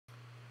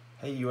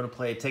Hey, you want to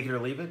play Take It or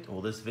Leave It?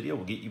 Well, this video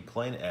will get you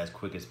playing as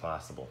quick as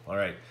possible. All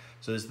right,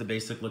 so this is the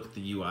basic look at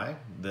the UI.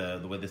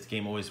 The way this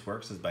game always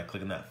works is by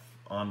clicking that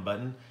on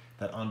button.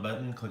 That on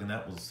button, clicking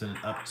that will send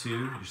it up to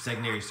your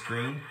secondary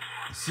screen.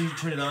 As soon as you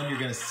turn it on, you're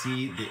gonna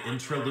see the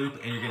intro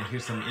loop and you're gonna hear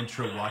some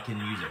intro walk-in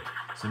music.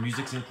 So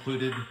music's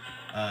included,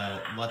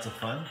 lots of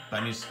fun. But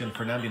I'm just gonna,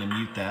 for now, I'm gonna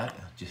mute that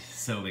just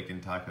so we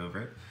can talk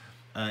over it.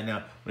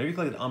 Now, whenever you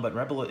click the on button,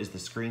 right below is the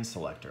screen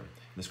selector.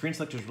 The screen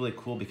selector is really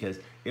cool because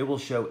it will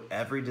show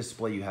every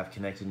display you have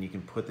connected, and you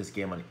can put this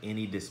game on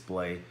any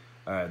display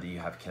that you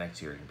have connected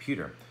to your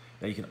computer.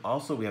 Now you can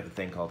also, we have a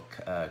thing called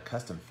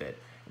custom fit.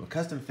 And what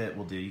custom fit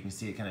will do, you can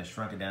see it kind of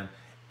shrunk it down.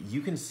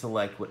 You can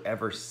select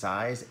whatever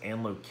size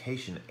and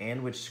location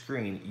and which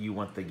screen you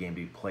want the game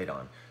to be played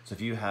on. So if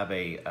you have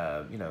a,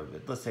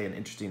 let's say an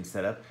interesting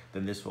setup,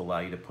 then this will allow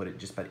you to put it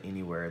just about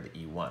anywhere that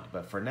you want.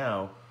 But for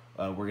now,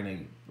 we're gonna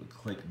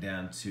click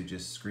down to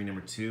just screen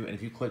number 2, and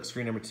if you click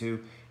screen number 2,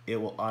 it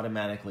will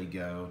automatically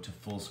go to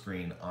full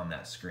screen on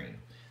that screen.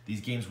 These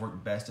games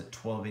work best at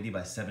 1280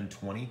 by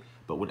 720,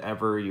 but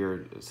whatever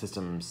your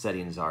system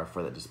settings are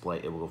for that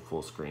display, it will go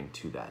full screen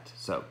to that.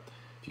 So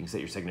if you can set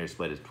your secondary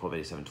display to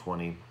 1280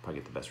 720, probably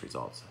get the best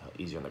results,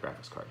 easier on the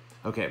graphics card.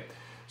 Okay,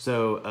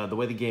 so the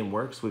way the game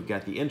works, we've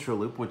got the intro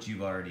loop, which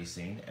you've already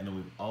seen, and then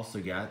we've also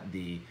got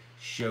the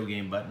show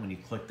game button. When you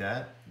click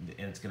that,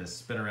 and it's gonna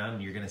spin around,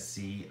 and you're gonna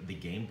see the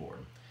game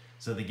board.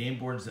 So the game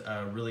board's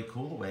really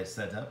cool the way it's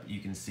set up. You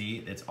can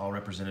see it's all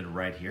represented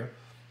right here.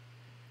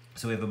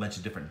 So we have a bunch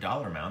of different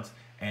dollar amounts,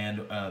 and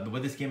the way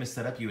this game is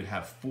set up, you would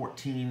have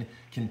 14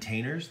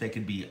 containers. They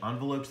could be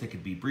envelopes, they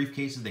could be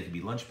briefcases, they could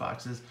be lunch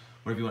boxes,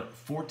 whatever you want.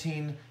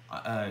 14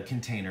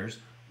 containers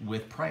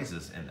with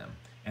prizes in them.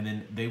 And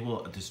then they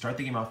will, to start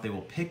the game off, they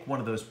will pick one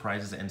of those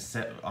prizes and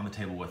set on the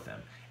table with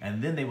them.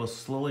 And then they will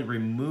slowly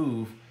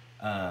remove,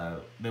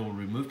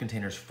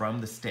 containers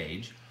from the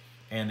stage.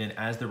 And then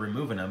as they're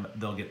removing them,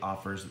 they'll get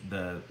offers.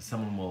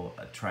 Someone will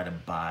try to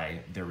buy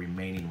their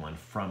remaining one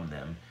from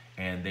them,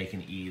 and they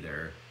can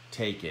either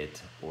take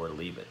it or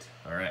leave it.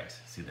 All right,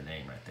 see the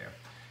name right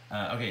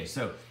there. Okay,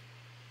 so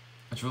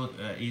it's real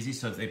easy.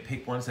 So if they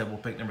pick one, say we'll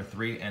pick number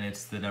 3, and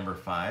it's the number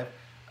 5,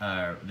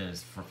 then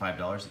it's for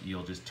 $5.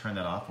 You'll just turn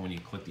that off, and when you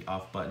click the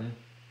off button,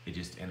 it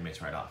just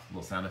animates right off. A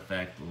little sound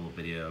effect, a little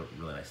video,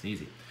 really nice and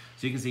easy.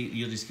 So you can see,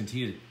 you'll just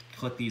continue to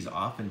click these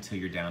off until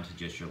you're down to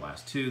just your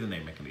last 2, then they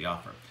make the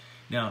offer.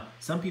 Now,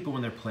 some people,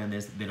 when they're playing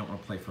this, they don't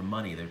want to play for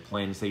money. They're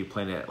playing, say you're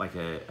playing at like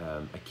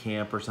a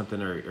camp or something,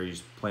 or you're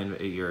just playing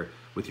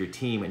with your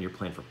team and you're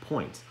playing for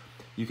points.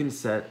 You can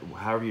set,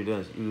 however you're doing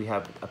this, you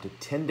have up to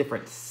 10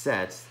 different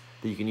sets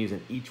that you can use,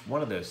 and each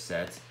one of those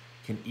sets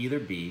can either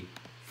be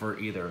for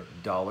either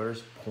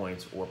dollars,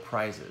 points, or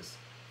prizes.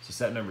 So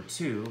set number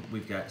 2,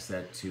 we've got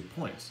set to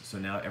points. So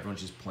now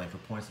everyone's just playing for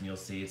points, and you'll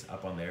see it's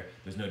up on there.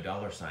 There's no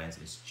dollar signs,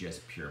 it's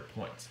just pure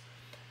points.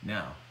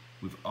 Now,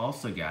 we've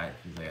also got,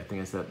 I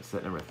think I said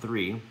set number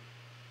 3,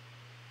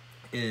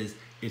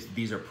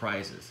 these are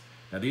prizes.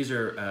 Now these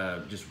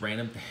are just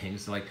random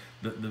things. So like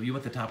you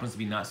want the top ones to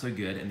be not so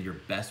good, and your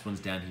best ones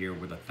down here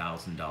where the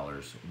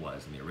 $1,000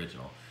 was in the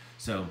original.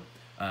 So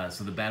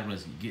so the bad one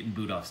is getting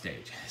booed off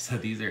stage. So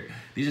these are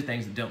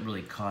things that don't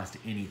really cost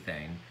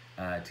anything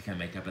to kind of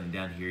make up. And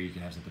down here you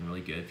can have something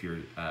really good. If you're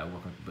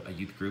working with a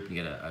youth group and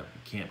you get a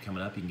camp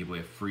coming up, you can give away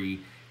a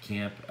free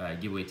camp,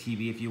 give away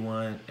TV if you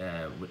want,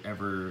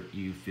 whatever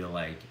you feel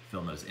like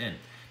filling those in.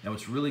 Now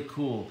what's really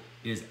cool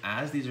is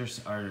as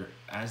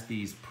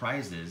these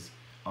prizes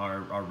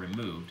are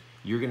removed,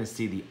 you're gonna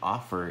see the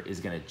offer is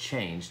gonna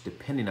change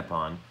depending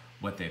upon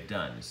what they've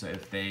done. So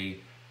if they,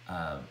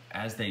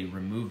 as they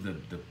remove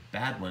the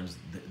bad ones,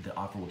 the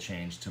offer will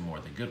change to more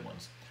of the good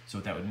ones. So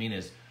what that would mean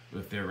is,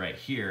 if they're right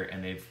here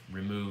and they've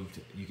removed,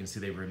 you can see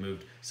they've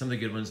removed some of the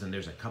good ones, and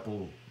there's a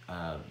couple,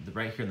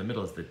 right here in the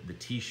middle is the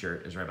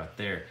t-shirt is right about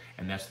there,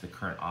 and that's what the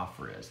current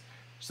offer is.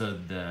 So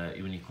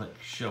when you click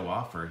show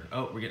offer,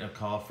 oh, we're getting a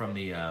call from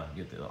the,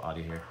 get the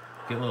audio here,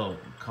 get a little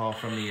call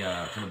from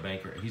the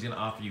banker. He's gonna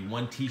offer you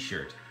 1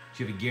 t-shirt.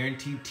 So you have a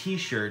guaranteed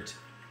t-shirt,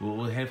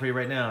 we'll hand it for you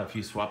right now if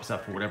you swap us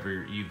out for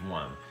whatever you've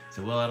won.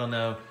 So, well, I don't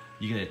know,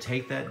 you're gonna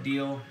take that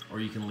deal or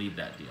you can leave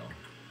that deal.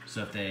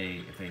 So if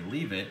they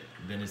leave it,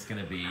 then it's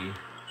gonna be,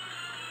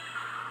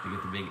 they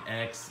get the big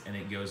X and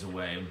it goes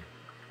away.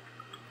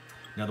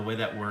 Now the way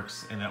that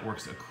works, and that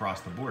works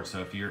across the board. So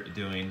if you're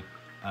doing,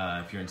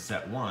 if you're in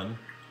set 1,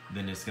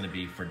 then it's gonna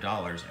be for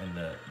dollars, and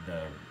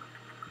the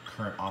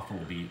current offer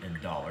will be in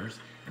dollars,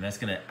 and that's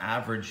gonna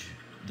average.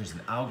 There's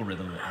an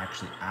algorithm that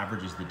actually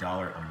averages the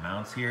dollar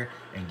amounts here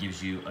and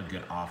gives you a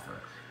good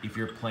offer. If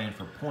you're playing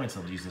for points,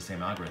 it'll use the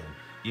same algorithm.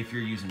 If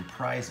you're using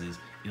prizes,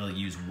 it'll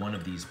use one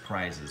of these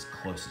prizes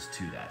closest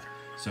to that.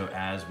 So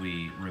as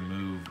we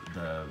remove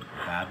the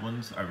bad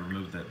ones, or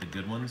remove the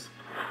good ones,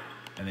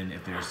 and then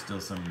if there's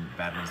still some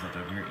bad ones left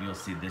over here, you'll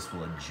see this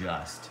will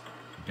adjust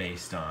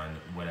based on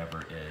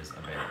whatever is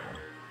available.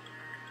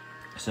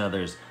 So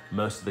now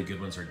most of the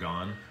good ones are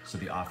gone, so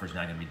the offer is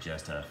not gonna be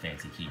just a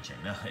fancy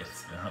keychain. No,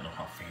 I don't know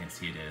how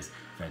fancy it is,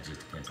 that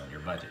just depends on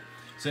your budget.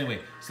 So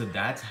anyway, so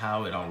that's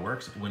how it all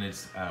works. When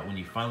it's when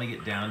you finally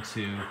get down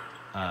to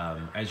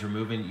as you're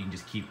moving, you can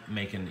just keep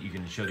making. You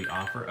can show the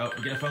offer. Oh,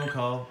 we get a phone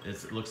call.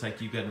 It looks like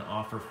you've got an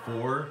offer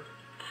for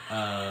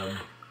a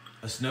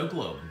snow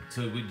globe.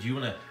 So do you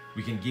want to?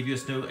 We can give you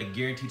a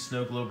guaranteed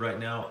snow globe right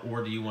now,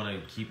 or do you want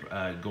to keep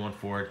going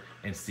for it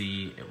and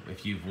see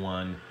if you've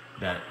won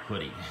that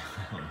hoodie?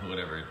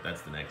 Whatever.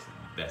 That's the next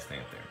best thing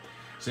up there.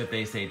 So if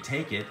they say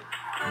take it,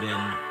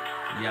 then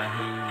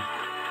Yahoo.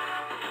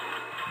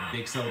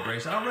 Big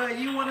celebration. All right,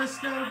 you won a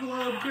snow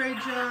globe. Great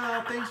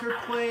job. Thanks for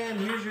playing.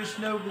 Here's your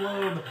snow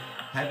globe.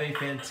 Have a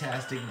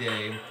fantastic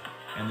day.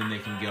 And then they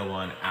can go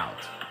on out.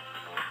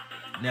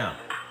 Now,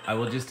 I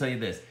will just tell you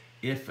this.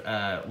 If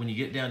when you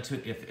get down to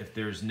it, if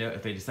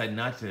they decide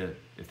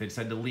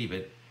to leave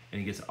it,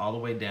 and it gets all the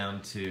way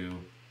down to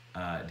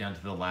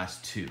the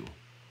last two,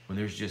 when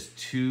there's just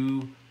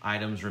 2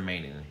 items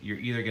remaining, you're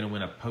either going to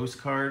win a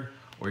postcard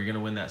or you're going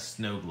to win that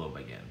snow globe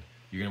again.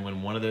 You're going to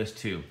win one of those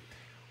 2.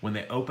 When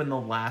they open the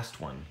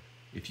last one,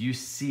 if you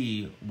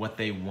see what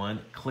they won,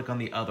 click on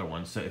the other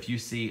one. So if you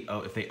see,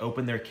 if they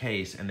open their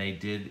case and they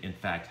did in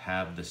fact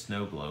have the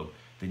snow globe,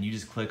 then you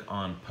just click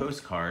on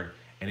postcard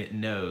and it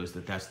knows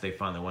that that's what they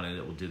finally won, and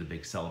it will do the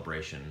big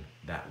celebration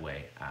that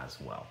way as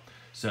well.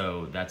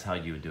 So that's how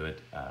you would do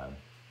it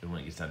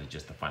when it gets down to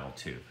just the final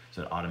 2.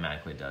 So it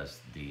automatically does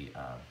the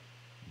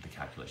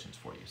calculations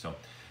for you. So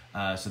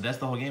so that's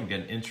the whole game. We got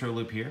an intro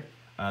loop here.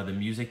 The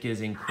music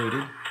is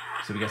included.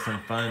 So we got some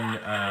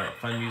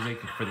fun music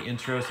for the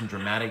intro, some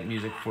dramatic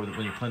music for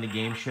when you're playing the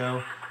game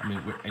show. I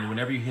mean, and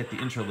whenever you hit the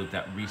intro loop,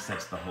 that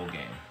resets the whole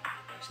game.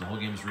 So the whole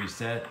game is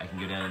reset. I can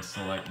go down and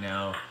select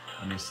now.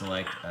 I'm gonna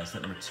select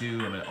set number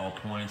 2. I'm at all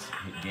points,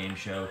 hit game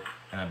show,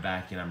 and I'm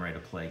back and I'm ready to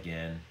play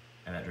again.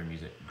 And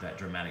that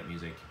dramatic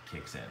music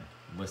kicks in.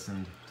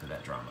 Listen to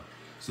that drama.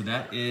 So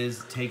that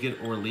is Take It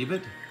or Leave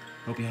It.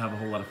 Hope you have a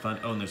whole lot of fun.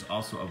 Oh, and there's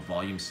also a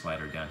volume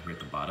slider down here at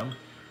the bottom.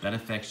 That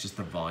affects just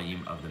the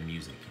volume of the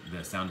music.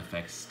 The sound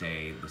effects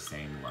stay the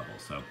same level.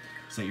 So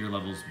set your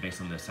levels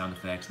based on the sound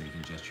effects, and you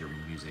can adjust your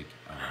music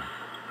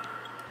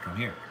from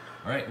here.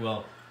 All right,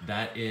 well,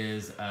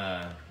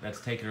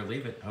 that's Take It or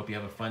Leave It. Hope you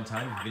have a fun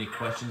time. If you have any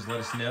questions,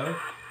 let us know,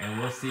 and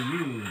we'll see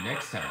you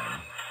next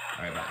time.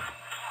 All right, bye.